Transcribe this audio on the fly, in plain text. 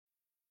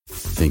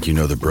Think you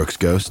know the Brooks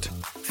Ghost?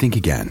 Think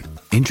again.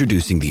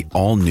 Introducing the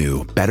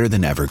all-new,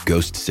 better-than-ever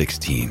Ghost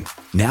 16.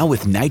 Now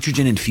with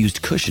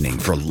nitrogen-infused cushioning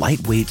for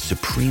lightweight,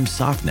 supreme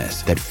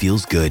softness that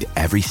feels good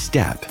every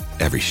step,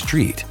 every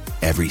street,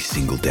 every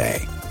single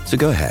day. So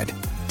go ahead,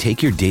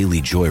 take your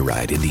daily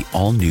joyride in the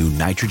all-new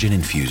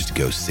nitrogen-infused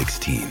Ghost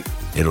 16.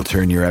 It'll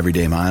turn your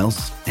everyday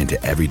miles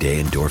into everyday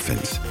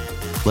endorphins.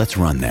 Let's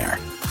run there.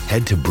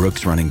 Head to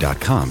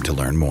brooksrunning.com to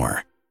learn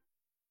more.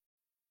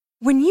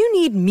 When you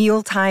need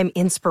mealtime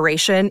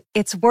inspiration,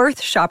 it's worth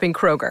shopping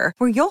Kroger,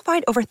 where you'll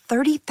find over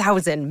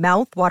 30,000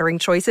 mouth-watering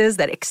choices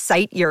that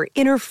excite your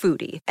inner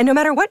foodie. And no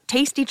matter what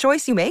tasty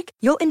choice you make,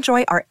 you'll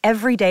enjoy our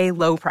everyday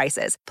low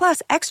prices,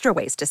 plus extra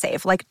ways to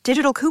save, like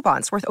digital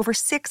coupons worth over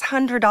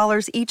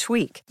 $600 each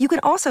week. You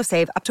can also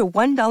save up to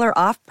 $1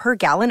 off per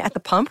gallon at the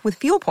pump with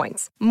fuel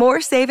points.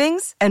 More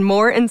savings and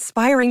more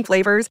inspiring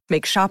flavors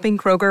make shopping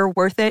Kroger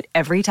worth it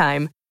every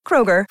time.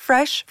 Kroger,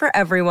 fresh for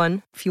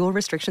everyone. Fuel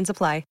restrictions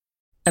apply.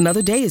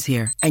 Another day is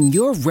here, and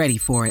you're ready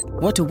for it.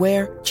 What to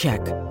wear? Check.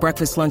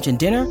 Breakfast, lunch, and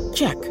dinner?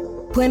 Check.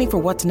 Planning for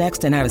what's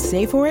next and how to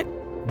save for it?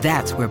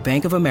 That's where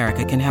Bank of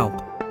America can help.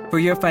 For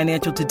your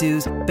financial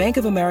to-dos, Bank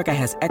of America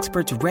has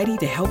experts ready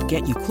to help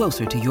get you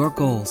closer to your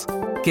goals.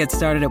 Get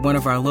started at one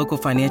of our local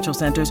financial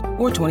centers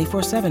or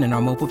 24/7 in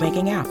our mobile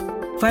banking app.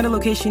 Find a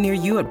location near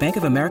you at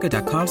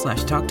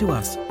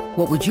bankofamerica.com/talktous.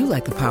 What would you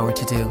like the power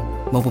to do?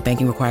 Mobile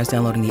banking requires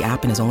downloading the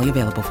app and is only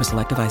available for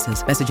select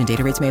devices. Message and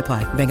data rates may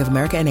apply. Bank of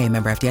America N.A.,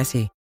 member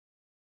FDIC.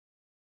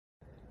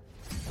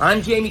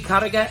 I'm Jamie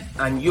Carragher,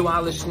 and you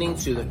are listening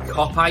to the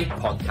Cop-Eye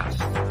Podcast.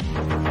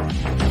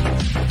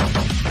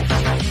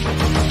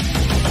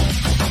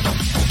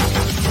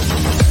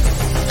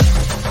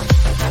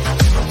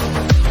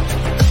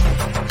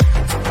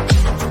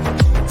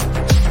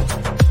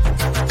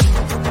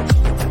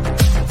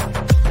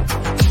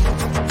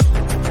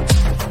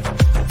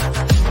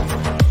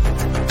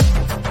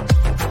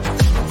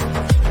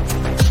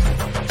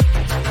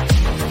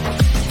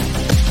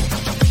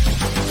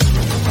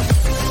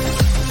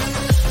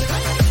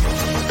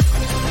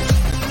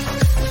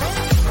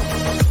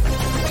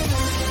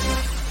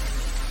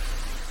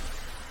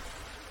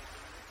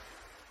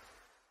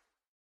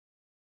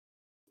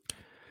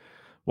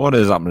 What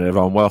is happening,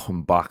 everyone?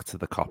 Welcome back to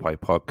the Cop-Eye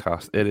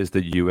Podcast. It is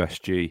the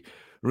USG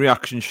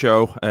reaction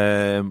show.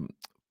 I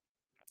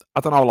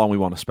don't know how long we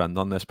want to spend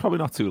on this. Probably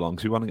not too long,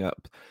 because we want to get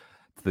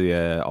to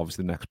the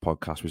obviously the next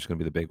podcast, which is going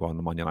to be the big one,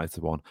 the Man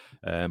United one.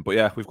 But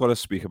yeah, we've got to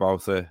speak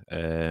about it.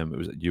 It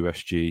was at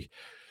USG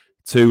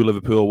 2,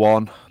 Liverpool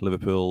 1.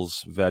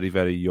 Liverpool's very,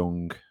 very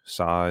young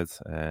side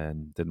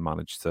didn't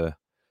manage to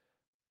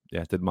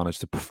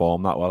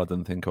perform that well. I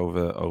didn't think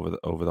over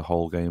the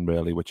whole game,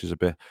 really, which is a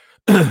bit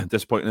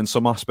disappointing in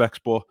some aspects.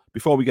 But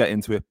before we get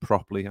into it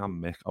properly,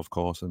 I'm Mick, of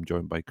course. I'm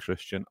joined by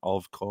Christian,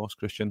 of course.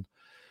 Christian,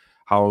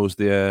 how's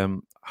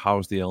the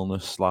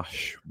illness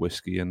 /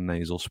 whiskey and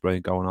nasal spray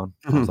going on?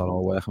 How's that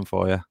all working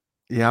for you?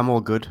 Yeah, I'm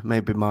all good.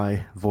 Maybe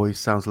my voice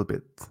sounds a little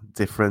bit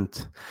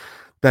different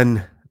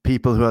than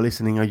people who are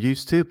listening are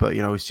used to, but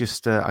it's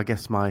just I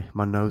guess my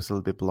nose is a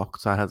little bit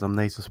blocked, so I had some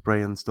nasal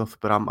spray and stuff.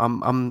 But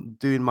I'm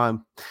doing my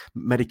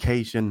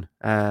medication.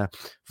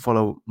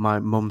 Follow my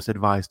mum's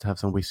advice to have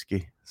some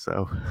whiskey.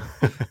 So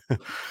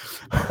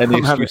any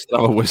excuse to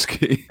have a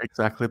whiskey.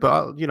 Exactly.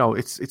 But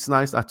it's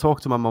nice. I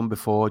talked to my mum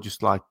before,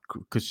 just like,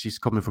 because she's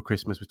coming for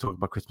Christmas. We talked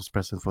about Christmas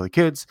presents for the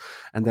kids,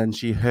 and then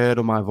she heard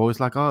on my voice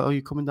like, "Oh, are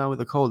you coming down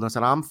with a cold?" And I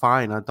said, "I'm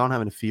fine. I don't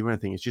have any fever or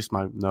anything. It's just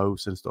my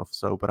nose and stuff."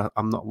 So, but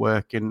I'm not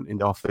working in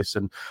the office,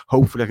 and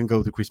hopefully I can go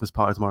to the Christmas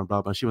party tomorrow. And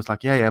blah blah. And she was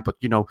like, "Yeah, but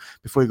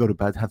before you go to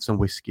bed, have some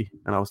whiskey."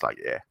 And I was like,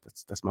 "Yeah,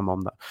 that's my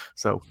mum." That.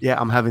 So yeah,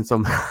 I'm having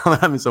some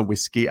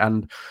whiskey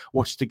and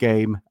watch the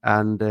game.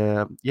 And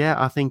yeah,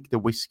 I think the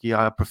whiskey,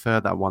 I prefer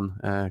that one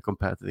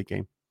compared to the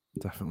game.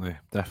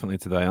 Definitely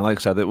today. And like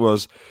I said, it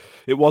was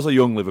a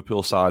young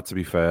Liverpool side, to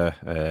be fair.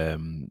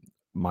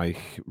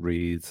 Mike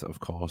Reed, of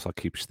course, I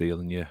keep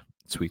stealing your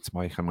tweets,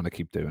 Mike. I'm going to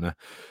keep doing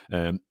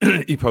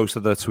it. He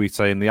posted a tweet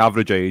saying the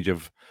average age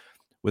of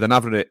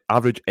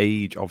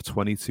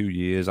 22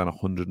 years and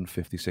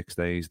 156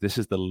 days. This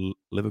is the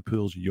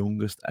Liverpool's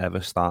youngest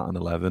ever starting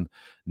 11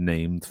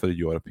 named for the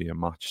European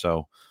match.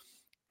 So,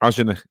 as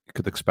you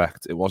could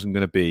expect, it wasn't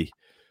going to be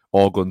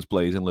all guns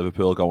blazing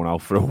Liverpool going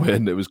out for a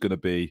win. It was going to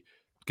be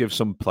give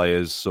some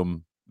players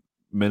some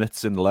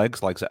minutes in the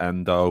legs, like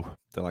Endo,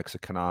 the likes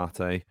of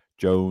Kanate,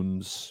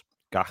 Jones,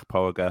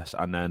 Gakpo, I guess,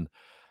 and then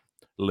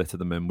litter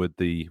them in with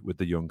the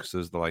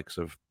youngsters, the likes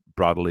of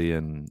Bradley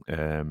and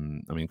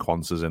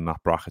Quansah's in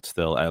that bracket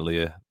still.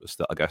 Elliott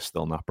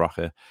still in that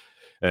bracket.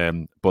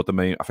 But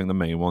I think the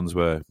main ones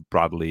were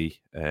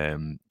Bradley,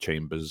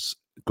 Chambers,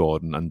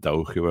 Gordon, and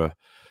Doak, who were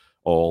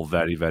all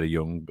very, very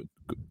young. But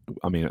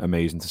I mean,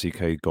 amazing to see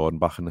Kay Gordon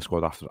back in the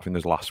squad after, I think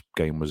his last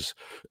game was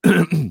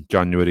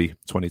January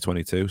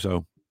 2022.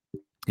 So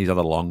he's had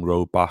a long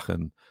road back,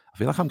 and I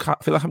feel like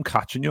I'm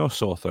catching your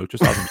sore throat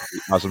just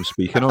as I'm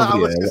speaking over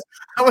the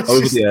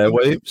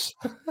airwaves.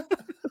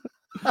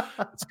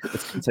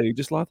 It's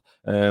contagious, lad.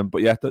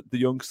 But yeah, the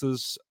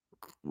youngsters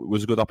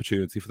was a good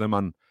opportunity for them,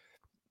 and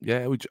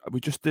Yeah, we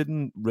just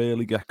didn't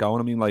really get going.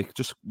 I mean, like,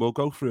 we'll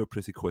go through it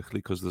pretty quickly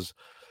because there's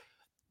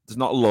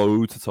not a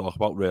load to talk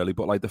about really.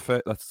 But like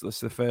that's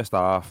the first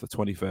half, the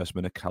 21st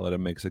minute,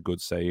 Callaghan makes a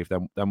good save.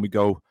 Then we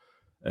go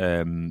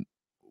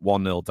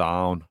 1-0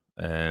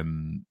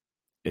 down.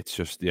 It's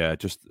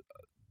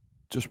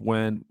just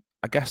when,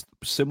 I guess,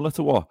 similar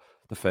to what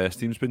the first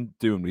team's been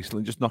doing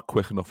recently, just not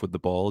quick enough with the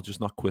ball, just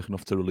not quick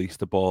enough to release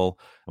the ball.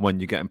 And when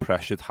you're getting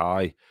pressured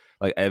high,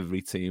 like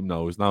every team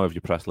knows now, if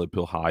you press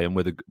Liverpool high and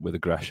with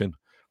aggression,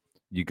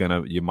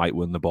 you might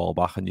win the ball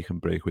back and you can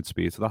break with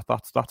speed. So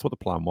that's what the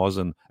plan was.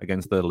 And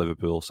against the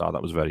Liverpool side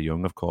that was very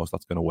young, of course,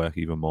 that's going to work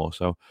even more.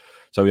 So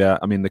yeah,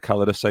 I mean, the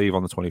Callaghan save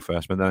on the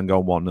 21st minute, then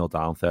going 1-0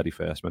 down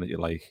 31st minute, you're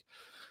like,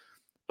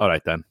 all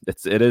right then,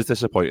 it is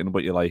disappointing,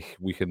 but you're like,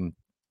 we can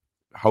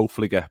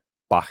hopefully get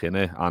back in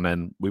it, and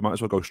then we might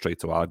as well go straight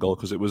to our goal,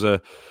 because it was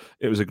a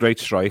great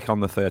strike on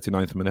the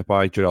 39th minute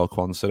by Jarell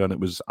Quansah, and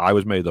I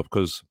was made up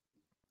because,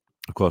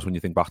 of course, when you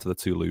think back to the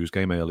Toulouse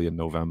game early in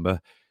November,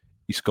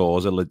 he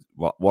scores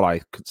what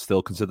I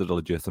still considered a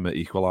legitimate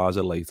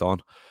equaliser late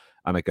on,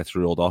 and it gets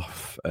ruled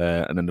off,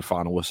 and then the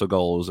final whistle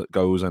goes,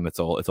 and it's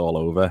all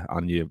over,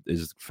 and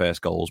his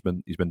first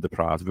he's been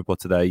deprived of it, but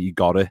today he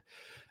got it.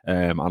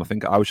 And I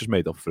think I was just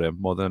made up for him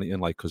more than anything,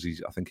 like, because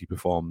I think he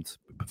performed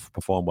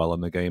well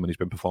in the game, and he's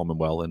been performing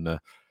well in the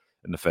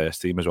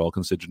first team as well,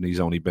 considering he's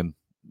only been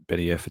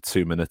here for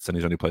 2 minutes and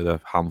he's only played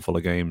a handful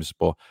of games.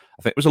 But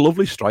I think it was a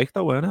lovely strike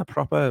though, wasn't it?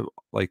 Proper,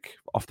 like,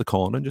 off the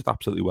corner and just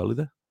absolutely well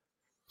with it.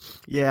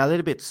 Yeah, a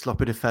little bit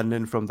sloppy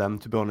defending from them,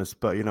 to be honest.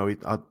 But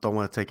I don't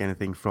want to take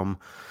anything from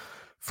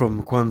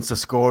Quansah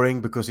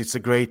scoring, because it's a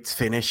great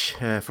finish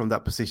from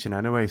that position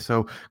anyway.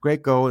 So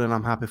great goal, and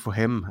I'm happy for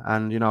him.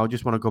 And I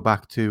just want to go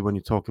back to when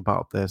you talk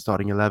about the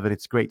starting 11.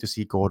 It's great to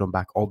see Gordon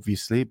back,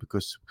 obviously,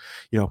 because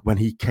when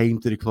he came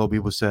to the club, he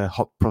was a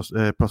hot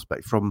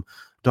prospect from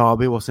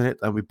Derby, wasn't it?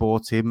 And we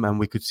bought him, and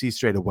we could see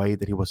straight away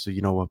that he was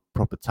a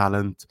proper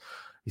talent.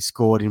 He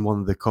scored in one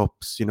of the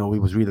cups. He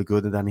was really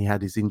good, and then he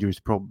had his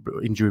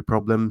injury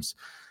problems.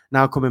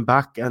 Now coming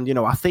back, and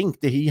I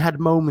think that he had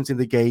moments in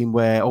the game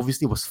where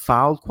obviously was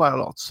fouled quite a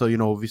lot. So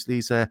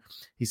obviously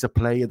he's a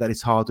player that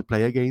is hard to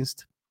play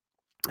against.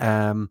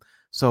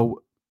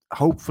 So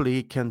hopefully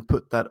he can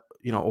put that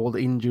all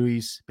the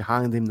injuries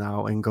behind him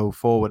now and go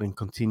forward and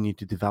continue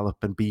to develop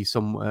and be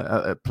some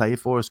a player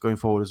for us going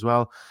forward as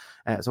well.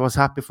 So I was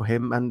happy for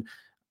him, and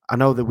I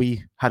know that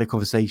we had a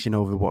conversation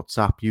over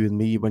WhatsApp, you and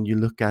me. When you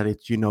look at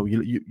it,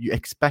 you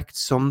expect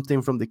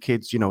something from the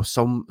kids.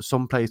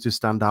 Some players to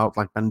stand out,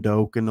 like Van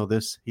Dijk and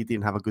others. He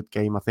didn't have a good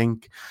game, I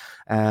think.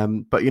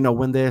 But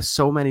when there's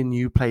so many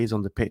new players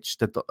on the pitch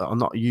that are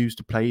not used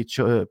to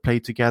play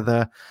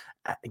together,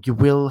 you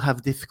will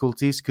have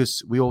difficulties,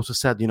 because we also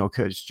said,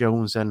 Curtis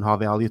Jones and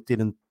Harvey Elliott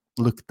didn't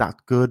look that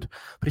good.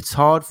 But it's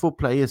hard for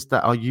players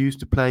that are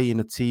used to play in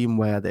a team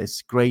where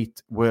there's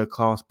great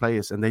world-class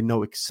players and they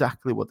know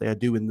exactly what they are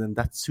doing, and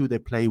that's who they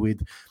play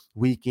with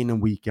week in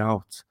and week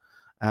out.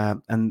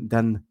 And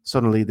then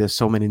suddenly there's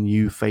so many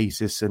new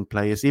faces and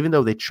players, even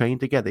though they train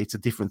together. It's a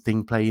different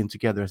thing playing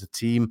together as a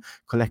team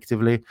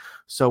collectively.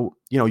 So,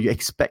 you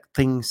expect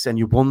things and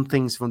you want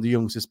things from the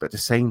youngsters, but at the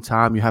same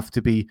time, you have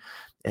to be,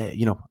 a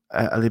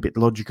little bit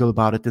logical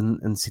about it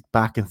and sit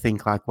back and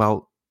think like,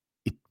 well,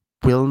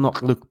 will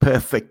not look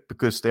perfect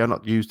because they are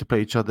not used to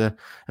play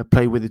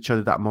with each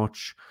other that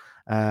much.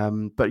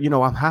 But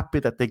I'm happy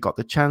that they got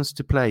the chance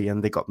to play,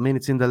 and they got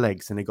minutes in the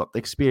legs, and they got the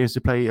experience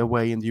to play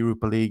away in the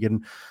Europa League.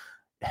 And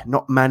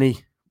not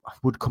many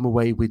would come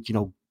away with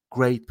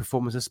great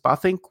performances, but I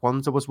think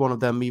Quansah was one of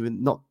them,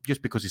 even not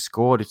just because he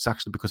scored. It's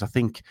actually because I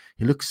think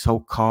he looks so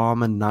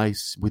calm and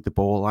nice with the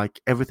ball,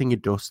 like everything he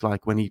does,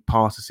 like when he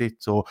passes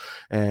it, or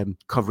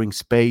covering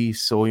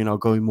space, or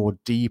going more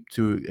deep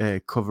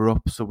to cover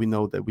up, so we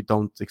know that we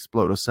don't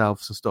explode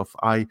ourselves and stuff.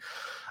 I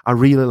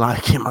really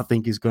like him. I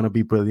think he's going to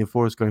be brilliant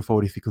for us going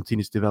forward if he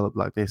continues to develop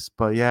like this.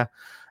 But yeah,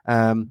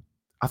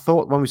 I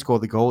thought when we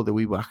scored the goal that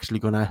we were actually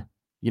going to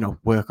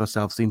work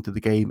ourselves into the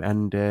game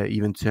and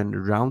even turn it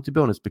around, to be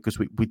honest, because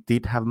we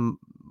did have,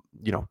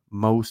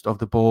 most of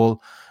the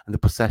ball and the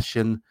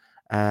possession.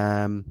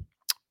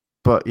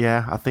 But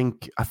yeah, I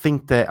think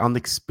the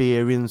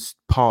unexperienced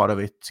part of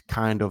it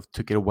kind of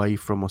took it away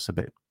from us a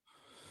bit.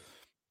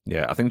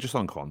 Yeah, I think just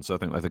on Quansah, I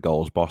think like the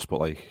goals boss, but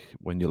like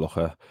when you look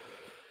at,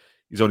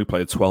 he's only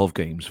played 12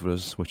 games for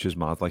us, which is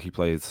mad. Like he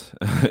played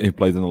in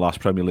the last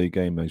Premier League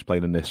game, and he's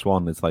played in this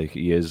one. It's like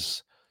he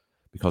is,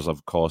 because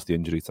of course the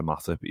injury to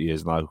Matip, he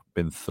has now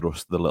been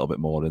thrust a little bit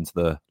more into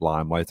the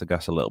limelight, I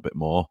guess, a little bit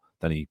more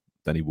than he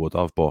would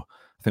have. But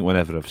I think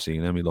whenever I've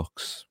seen him, he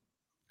looks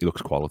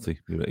quality.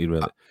 He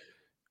really.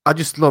 I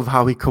just love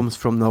how he comes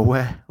from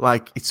nowhere.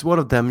 Like, it's one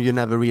of them you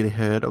never really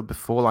heard of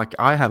before. Like,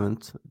 I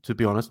haven't, to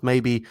be honest.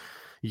 Maybe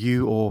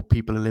you or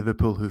people in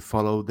Liverpool who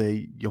follow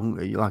the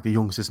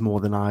youngsters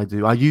more than I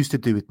do. I used to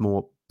do it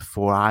more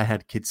before I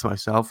had kids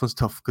myself and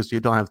stuff, because you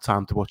don't have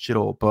time to watch it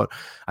all. But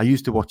I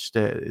used to watch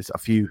a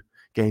few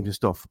games and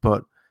stuff.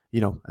 But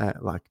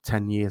like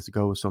 10 years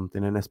ago or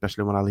something. And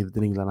especially when I lived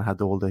in England, I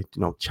had all the,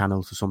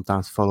 channels to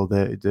sometimes follow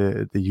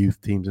the youth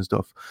teams and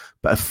stuff.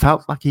 But it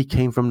felt like he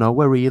came from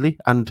nowhere, really.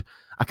 And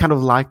I kind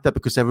of liked that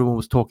because everyone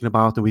was talking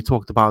about, and we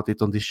talked about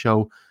it on this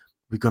show,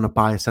 we're going to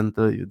buy a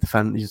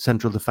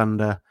central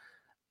defender.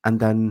 And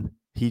then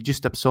he just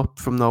steps up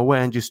from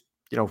nowhere and just,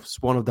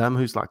 it's one of them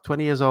who's like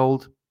 20 years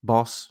old,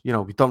 boss. We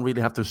don't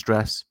really have to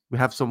stress. We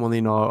have someone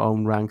in our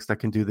own ranks that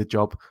can do the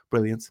job.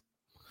 Brilliant.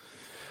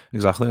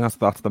 Exactly,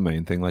 that's the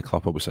main thing. Like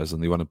Klopp always says,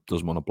 and he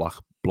doesn't want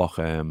to block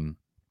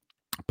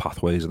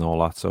pathways and all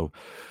that. So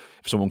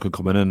if someone could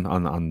come in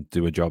and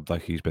do a job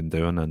like he's been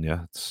doing, then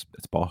yeah, it's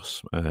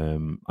boss.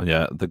 And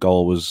yeah, the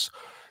goal was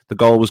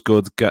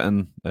good,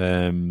 getting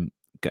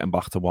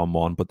back to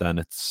 1-1, but then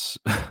it's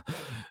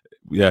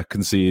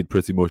concede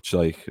pretty much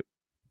like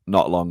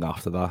not long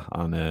after that,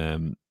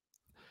 and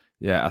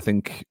I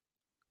think,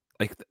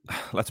 like,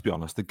 let's be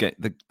honest,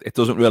 it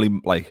doesn't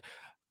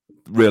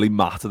really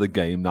matter the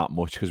game that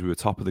much because we were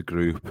top of the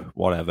group,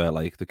 whatever.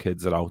 Like, the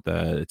kids are out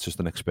there, it's just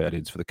an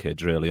experience for the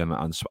kids, really, and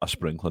a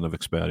sprinkling of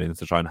experience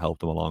to try and help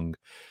them along.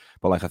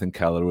 But like, I think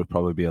Keller would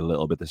probably be a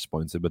little bit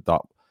disappointed with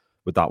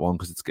that one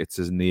because it's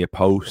his near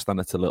post, and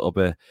it's a little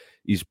bit,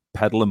 he's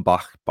pedaling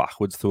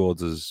backwards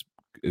towards his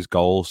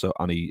goal. So,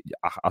 and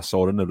I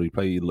saw in the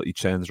replay, he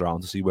turns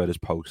around to see where his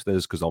post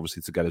is, because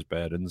obviously to get his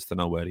bearings, to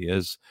know where he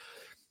is.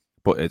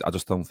 But I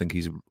just don't think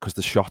because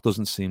the shot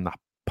doesn't seem that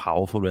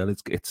powerful, really.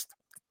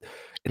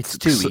 It's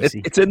too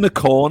easy. It's in the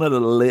corner a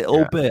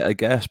little bit, I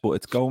guess, but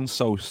it's going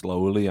so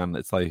slowly, and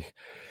it's like,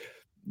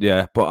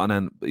 and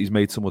then he's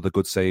made some other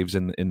good saves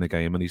in the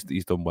game, and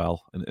he's done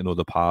well in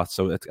other parts.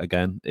 So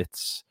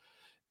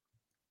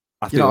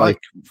I feel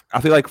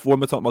like when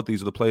we're talking about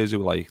these other players who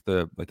are like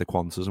the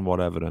Quantas and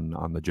whatever,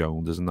 and the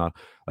Joneses and that,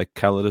 like,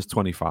 Keller is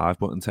 25,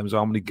 but in terms of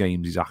how many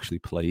games he's actually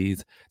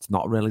played, it's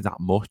not really that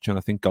much. And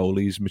I think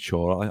goalies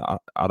mature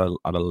at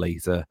a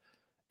later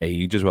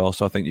age as well.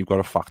 So I think you've got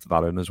to factor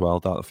that in as well,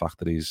 that the fact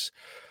that he's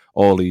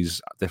all these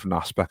different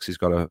aspects he's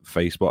got to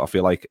face. But I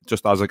feel like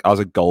just as a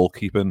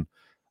goalkeeping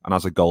and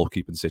as a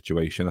goalkeeping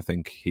situation, I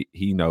think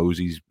he knows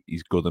he's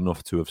good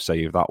enough to have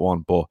saved that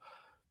one. But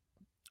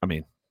I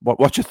mean,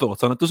 what's your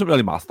thoughts on it? Doesn't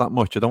really matter that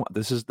much.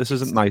 This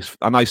isn't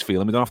a nice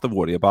feeling. We don't have to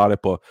worry about it.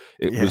 But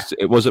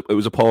it was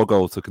a poor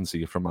goal to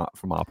concede from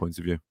our point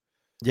of view.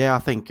 Yeah, I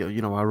think,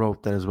 I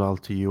wrote that as well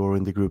to you or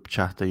in the group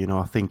chat that,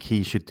 I think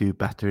he should do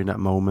better in that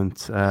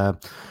moment.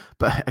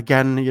 But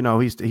again,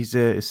 he's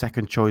a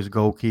second choice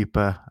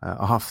goalkeeper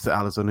after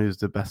Alisson, who's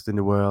the best in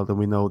the world. And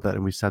we know that,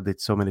 and we said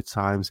it so many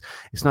times.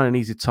 It's not an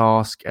easy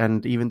task.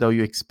 And even though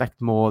you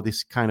expect more,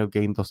 this kind of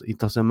game, it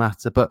doesn't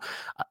matter. But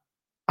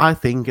I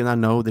think, and I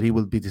know that he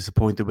will be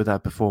disappointed with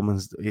that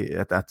performance,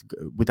 with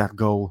that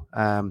goal,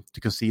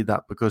 to concede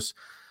that, because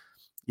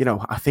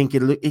I think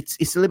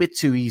it's a little bit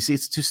too easy.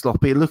 It's too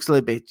sloppy. It looks a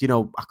little bit,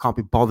 I can't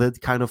be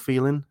bothered kind of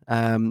feeling.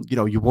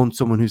 You want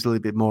someone who's a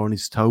little bit more on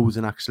his toes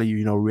and actually,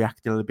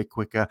 reacting a little bit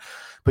quicker.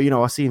 But,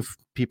 I've seen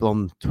people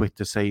on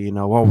Twitter say,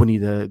 we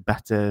need a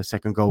better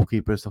second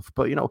goalkeeper and stuff.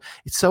 But,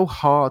 it's so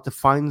hard to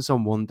find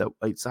someone that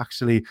it's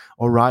actually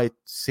all right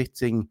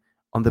sitting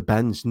on the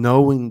bench,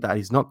 knowing that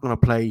he's not going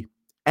to play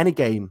any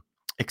game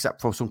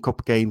except for some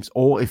cup games,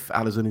 or if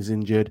Alisson is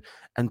injured,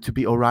 and to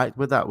be all right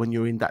with that when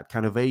you're in that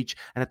kind of age.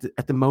 And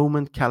at the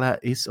moment, Keller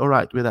is all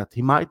right with that.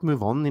 He might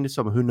move on in the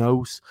summer, who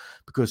knows?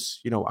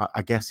 Because,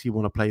 I guess he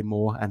want to play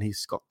more, and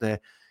he's got the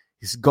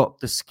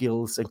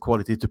skills and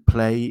quality to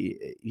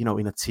play,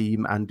 in a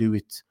team and do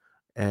it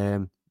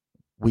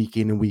week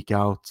in and week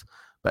out.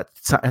 But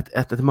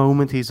at the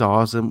moment, he's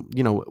ours, and,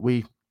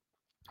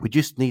 we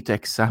just need to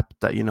accept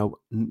that,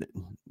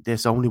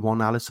 there's only one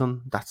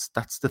Alisson.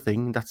 That's the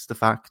thing. That's the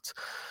fact.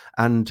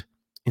 And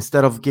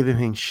instead of giving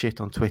him shit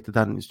on Twitter,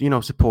 then,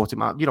 support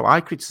him.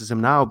 I criticize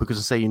him now because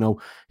I say,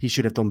 he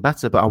should have done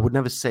better. But I would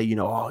never say,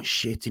 oh,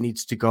 shit, he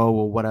needs to go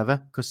or whatever.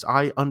 Because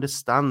I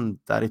understand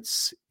that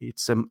it's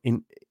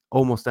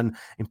almost an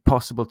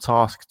impossible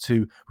task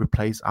to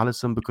replace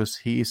Alisson, because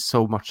he is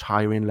so much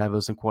higher in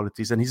levels and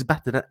qualities, and he's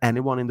better than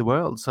anyone in the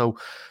world. So,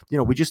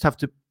 we just have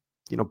to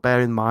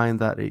bear in mind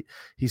that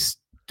he's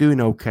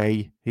doing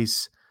okay.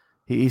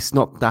 He is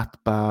not that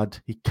bad.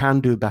 He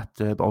can do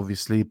better,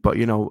 obviously, but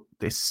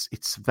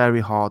it's very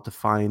hard to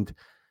find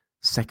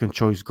second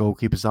choice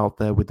goalkeepers out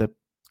there with the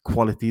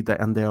quality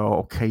and they are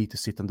okay to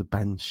sit on the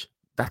bench.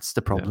 That's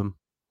the problem.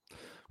 Yeah.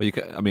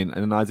 Well, in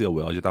an ideal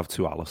world, you'd have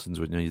two Alissons,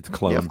 wouldn't you? You'd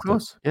clone, of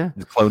course,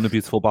 You'd clone the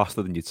beautiful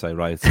bastard, and you'd say,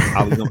 right,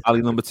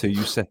 Ali number 2,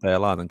 you sit there,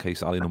 lad, in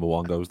case Ali number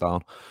 1 goes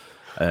down.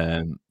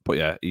 But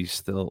yeah, he's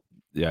still,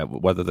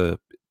 whether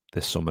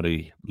this summer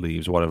he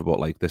leaves or whatever, but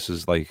like, this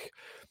is like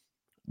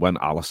when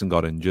Alisson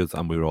got injured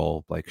and we were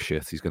all like,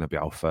 shit, he's going to be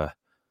out for,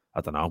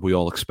 I don't know, we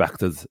all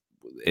expected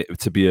it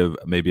to be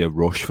maybe a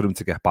rush for him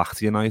to get back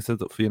to United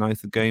for the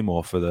United game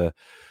or for the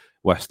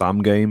West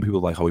Ham game. People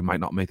were like, he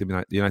might not make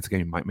the United game,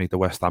 he might make the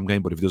West Ham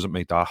game, but if he doesn't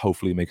make that,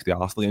 hopefully he makes the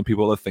Arsenal game.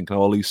 People are thinking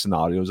all these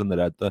scenarios in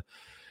their head there.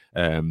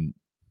 And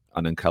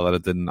then Keller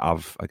didn't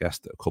have, I guess,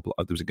 there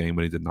was a game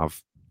when he didn't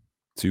have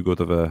too good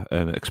of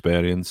an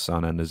experience,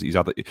 and then he's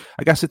had.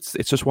 I guess it's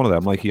just one of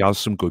them. Like, he has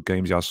some good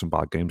games, he has some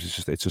bad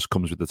games. It just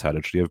comes with the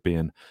territory of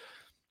being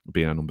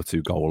a number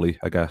 2 goalie,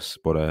 I guess.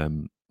 But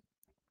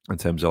in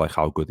terms of like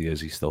how good he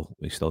is, he's still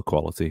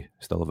quality,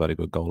 still a very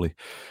good goalie.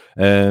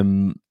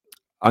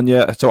 And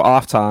yeah, so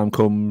half time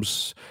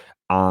comes,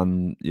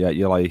 and yeah,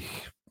 you're like,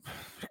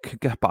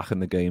 get back in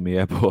the game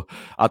here. But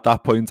at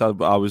that point, I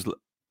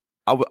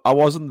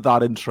wasn't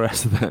that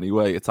interested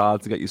anyway. It's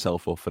hard to get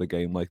yourself up for a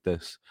game like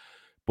this,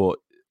 but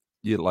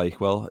you're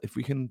like, well, if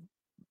we can.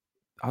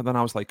 And then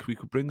I was like, we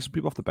could bring some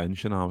people off the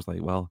bench, and I was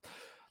like, well,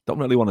 don't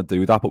really want to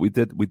do that, but we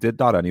did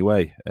that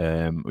anyway.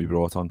 We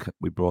brought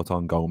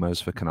on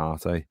Gomez for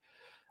Canate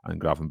and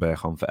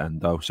Gravenberch on for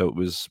Endo. So it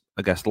was,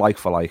 I guess, like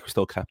for like. We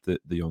still kept the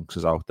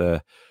youngsters out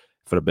there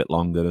for a bit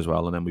longer as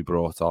well, and then we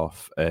brought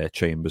off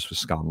Chambers for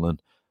Scanlon,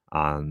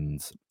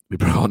 and we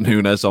brought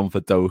Nunes on for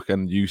Doak.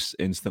 And you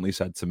instantly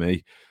said to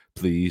me,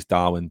 please,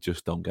 Darwin,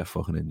 just don't get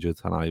fucking injured.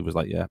 And I was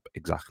like, yeah,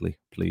 exactly.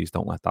 Please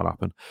don't let that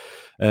happen.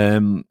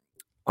 And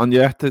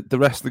yeah, the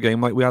rest of the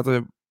game, like,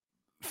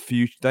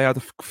 they had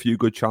a few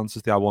good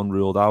chances. They had one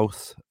ruled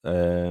out,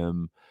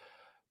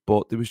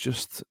 but there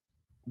was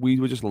we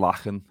were just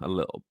lacking a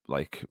little,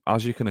 like,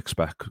 as you can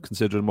expect,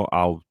 considering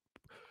how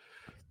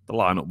the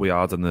lineup we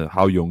had and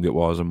how young it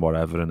was and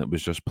whatever, and it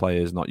was just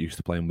players not used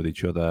to playing with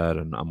each other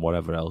and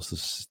whatever else,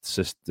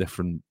 there's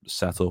different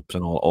setups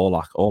and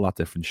all that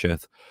different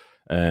shit.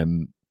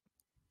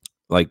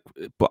 Like,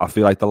 but I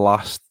feel like the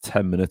last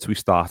 10 minutes we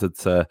started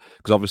to,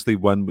 because obviously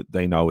when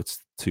they know it's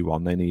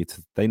 2-1,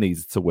 they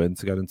needed to win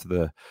to get into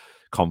the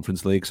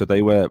Conference League, so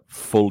they were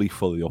fully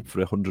up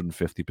for it,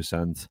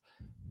 150%.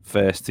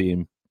 First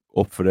team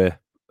up for it,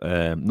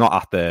 not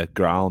at their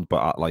ground,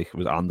 but at, like, it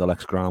was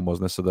Anderlecht's ground,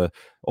 wasn't it? So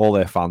all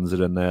their fans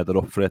are in there, they're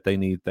up for it. They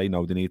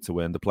know they need to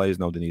win. The players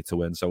know they need to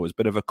win. So it was a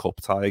bit of a cup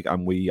tie,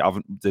 and we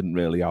didn't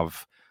really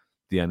have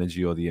the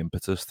energy or the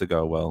impetus to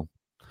go, well,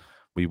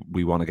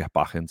 we want to get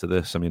back into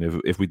this. I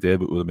mean, if we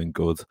did, it would have been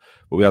good.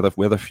 But we had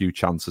a few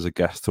chances, I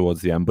guess,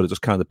 towards the end, but it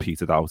just kind of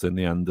petered out in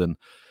the end, and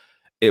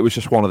it was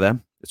just one of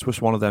them. It's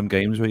just one of them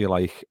games where you're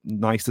like,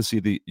 nice to see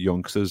the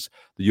youngsters.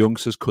 The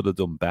youngsters could have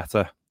done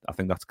better. I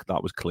think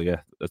that was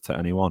clear to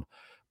anyone.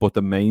 But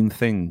the main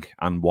thing,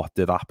 and what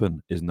did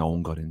happen, is no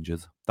one got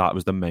injured. That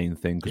was the main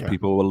thing, because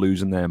people were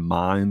losing their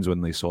minds when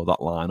they saw that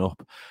lineup,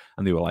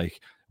 and they were like,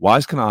 why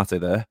is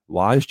Canate there?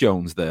 Why is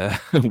Jones there?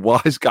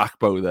 Why is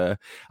Gakpo there?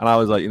 And I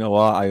was like, you know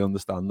what? I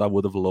understand. I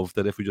would have loved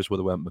it if we just would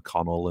have went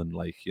McConnell and,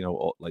 like, you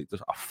know, like,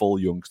 just a full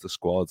youngster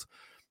squad.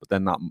 But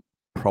then that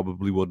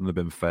probably wouldn't have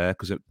been fair,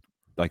 because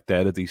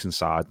they're a decent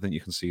side. I think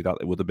you can see that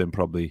it would have been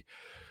probably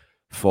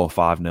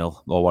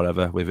 4-5-0 or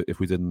whatever if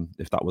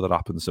that would have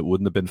happened. So it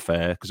wouldn't have been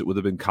fair, because it would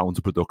have been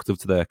counterproductive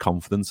to their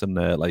confidence and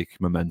their, like,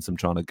 momentum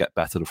trying to get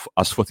better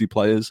as footy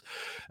players.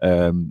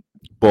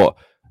 But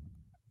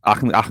I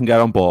can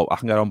get on board. I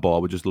can get on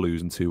board with just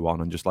losing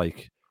 2-1 and just,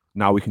 like,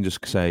 now we can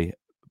just say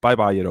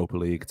bye Europa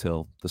League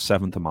till the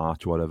 7th of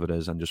March, whatever it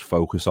is, and just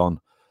focus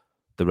on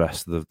the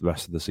rest of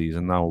the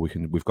season. Now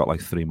we've got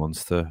like 3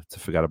 months to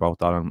forget about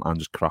that and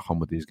just crack on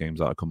with these games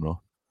that are coming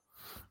up.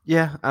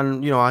 Yeah,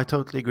 and I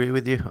totally agree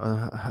with you.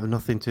 I have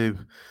nothing to.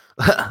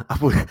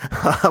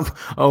 I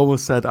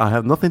almost said I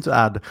have nothing to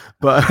add,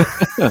 but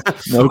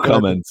no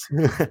comments.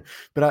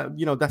 But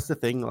that's the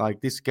thing.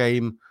 Like, this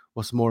game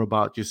was more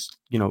about just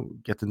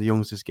getting the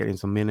youngsters getting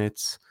some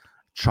minutes,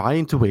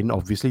 trying to win.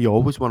 Obviously, you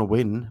always want to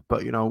win,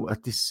 but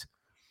at this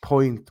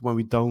point when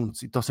we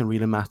don't, it doesn't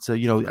really matter.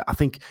 I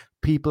think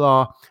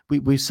people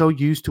we're so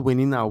used to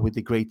winning now with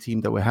the great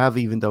team that we have,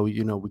 even though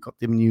we got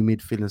the new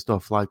midfield and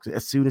stuff. Like,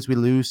 as soon as we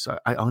lose,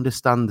 I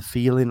understand the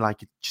feeling.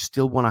 Like, you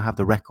still want to have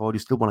the record, you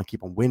still want to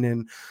keep on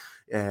winning.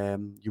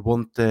 You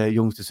want the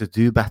youngsters to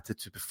do better,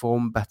 to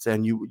perform better,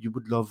 and you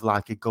would love,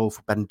 like, a goal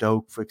for Ben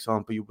Doak, for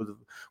example. You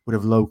would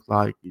have loved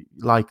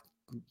like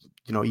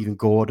even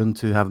Gordon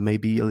to have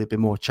maybe a little bit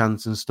more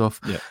chance and stuff.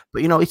 Yeah.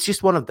 But it's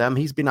just one of them.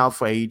 He's been out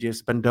for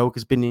ages. Ben Doak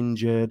has been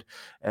injured.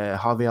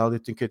 Harvey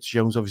Elliott and Curtis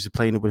Jones obviously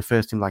playing with the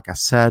first team, like I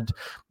said,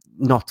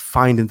 not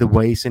finding the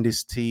ways in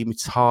this team.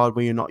 It's hard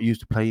when you're not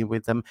used to playing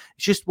with them.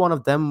 It's just one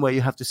of them where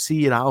you have to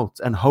see it out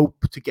and hope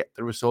to get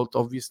the result.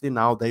 Obviously,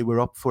 now they were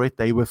up for it.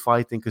 They were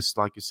fighting because,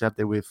 like you said,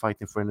 they were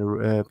fighting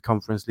for a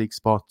Conference League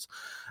spot.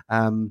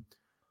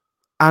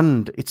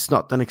 And it's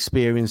not an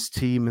experienced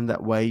team in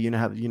that way. You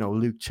have,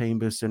 Luke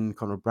Chambers and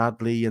Conor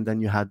Bradley, and then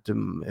you had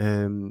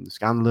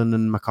Scanlon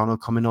and McConnell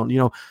coming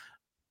on.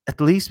 At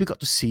least we got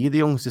to see the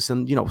youngsters,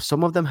 and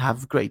some of them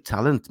have great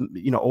talent.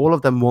 All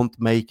of them won't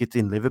make it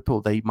in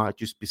Liverpool. They might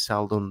just be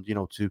sold on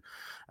to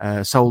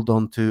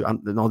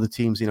other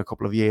teams in a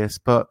couple of years.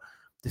 But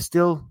they're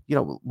still,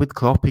 with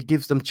Klopp, he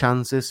gives them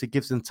chances, he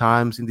gives them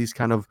times in these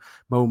kind of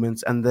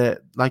moments. And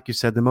like you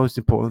said, the most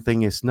important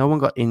thing is no one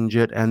got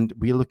injured, and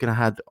we're looking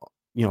ahead,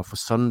 for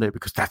Sunday,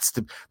 because that's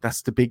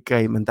the big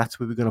game, and that's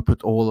where we're gonna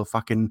put all the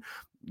fucking,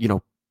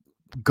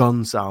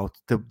 guns out,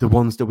 the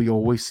ones that we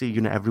always see,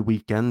 every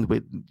weekend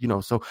with,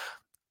 So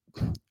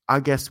I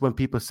guess when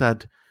people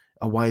said,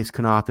 away is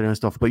Konate and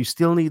stuff, but you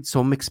still need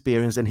some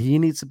experience, and he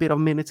needs a bit of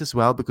minutes as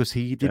well because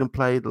he didn't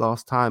play the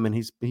last time, and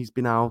he's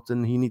been out,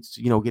 and he needs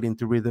to get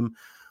into rhythm.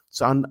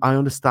 So I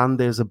understand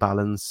there's a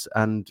balance,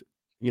 and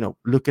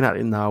looking at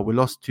it now, we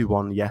lost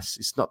 2-1. Yes,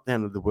 it's not the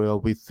end of the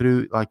world. We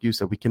threw, like you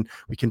said, we can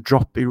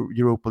drop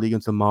Europa League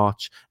until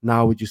March.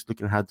 Now we're just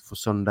looking ahead for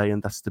Sunday,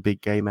 and that's the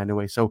big game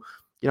anyway. So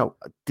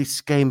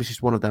this game is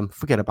just one of them.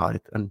 Forget about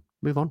it and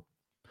move on.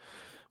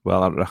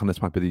 Well, I reckon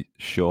this might be the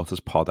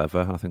shortest pod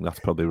ever. I think that's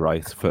probably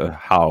right for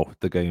how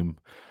the game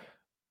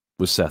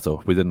was set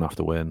up. We didn't have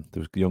to win.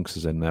 There was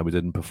youngsters in there. We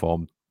didn't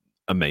perform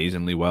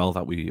amazingly well.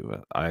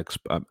 I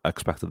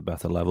expected a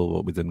better level,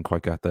 but we didn't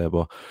quite get there.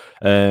 But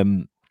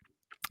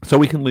so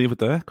we can leave it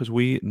there because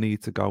we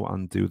need to go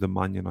and do the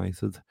Man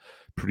United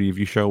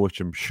preview show, which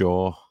I'm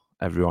sure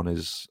everyone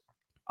is,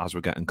 as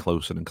we're getting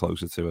closer and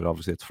closer to it.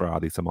 Obviously, it's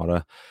Friday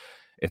tomorrow.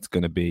 It's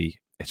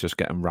just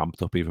getting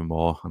ramped up even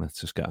more, and it's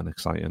just getting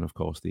exciting. Of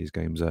course, these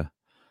games are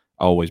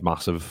always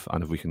massive,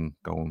 and if we can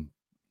go and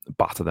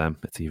batter them,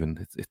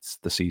 it's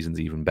the season's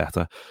even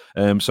better.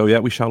 So yeah,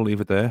 we shall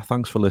leave it there.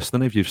 Thanks for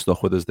listening. If you've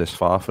stuck with us this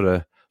far for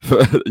a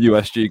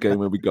USG game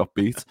where we got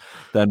beat,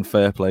 then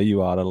fair play.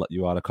 You are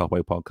a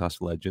Copway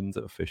podcast legend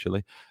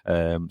officially.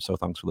 So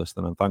thanks for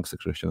listening, and thanks to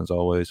Christian as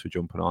always for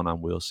jumping on.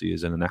 And we'll see you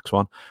in the next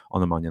one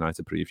on the Man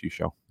United preview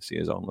show. See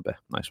you all in a bit.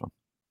 Nice one.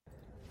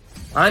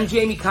 I'm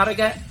Jamie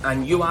Carragher,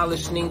 and you are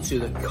listening to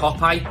the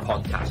Copeye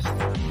Podcast.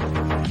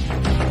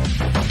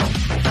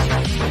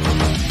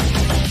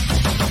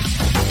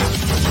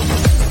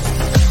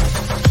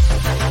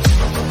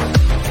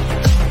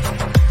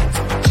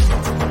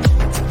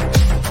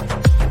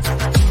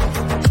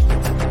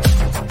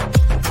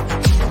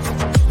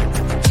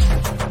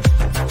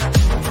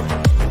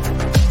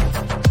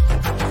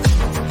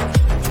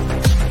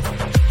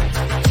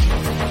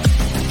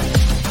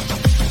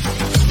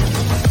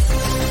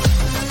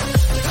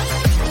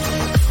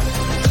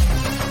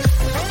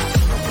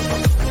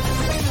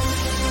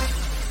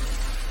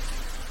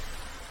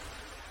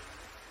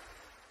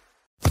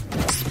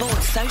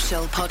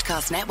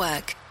 Podcast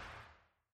Network.